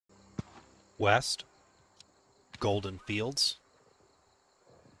West, Golden Fields,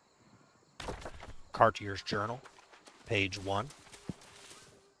 Cartier's Journal, page 1,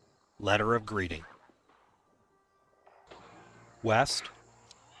 Letter of Greeting. West,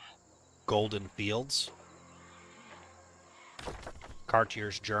 Golden Fields,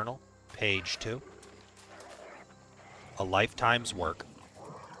 Cartier's Journal, page 2, A Lifetime's Work.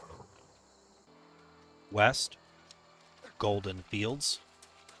 West, Golden Fields,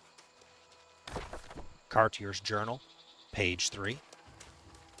 Cartier's Journal, page 3,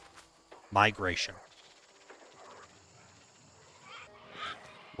 Migration.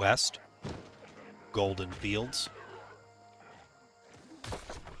 West, Golden Fields,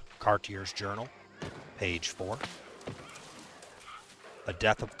 Cartier's Journal, page 4, A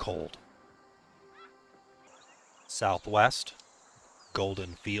Death of Cold. Southwest,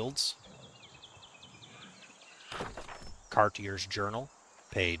 Golden Fields, Cartier's Journal,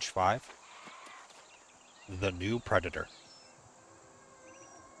 page 5, The New Predator.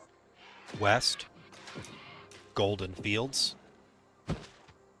 West, Golden Fields,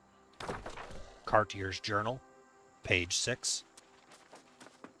 Cartier's Journal, page 6,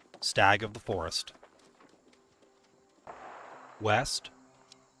 Stag of the Forest. West,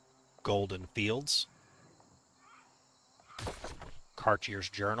 Golden Fields, Cartier's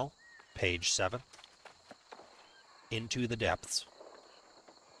Journal, page 7, Into the Depths.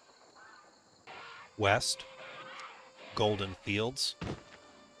 West, Golden Fields,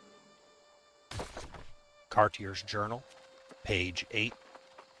 Cartier's Journal, page 8,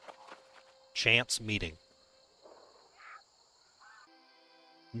 Chance Meeting.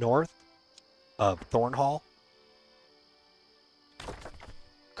 North of Thornhall,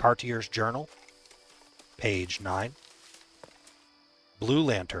 Cartier's Journal, page 9, Blue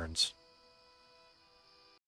Lanterns.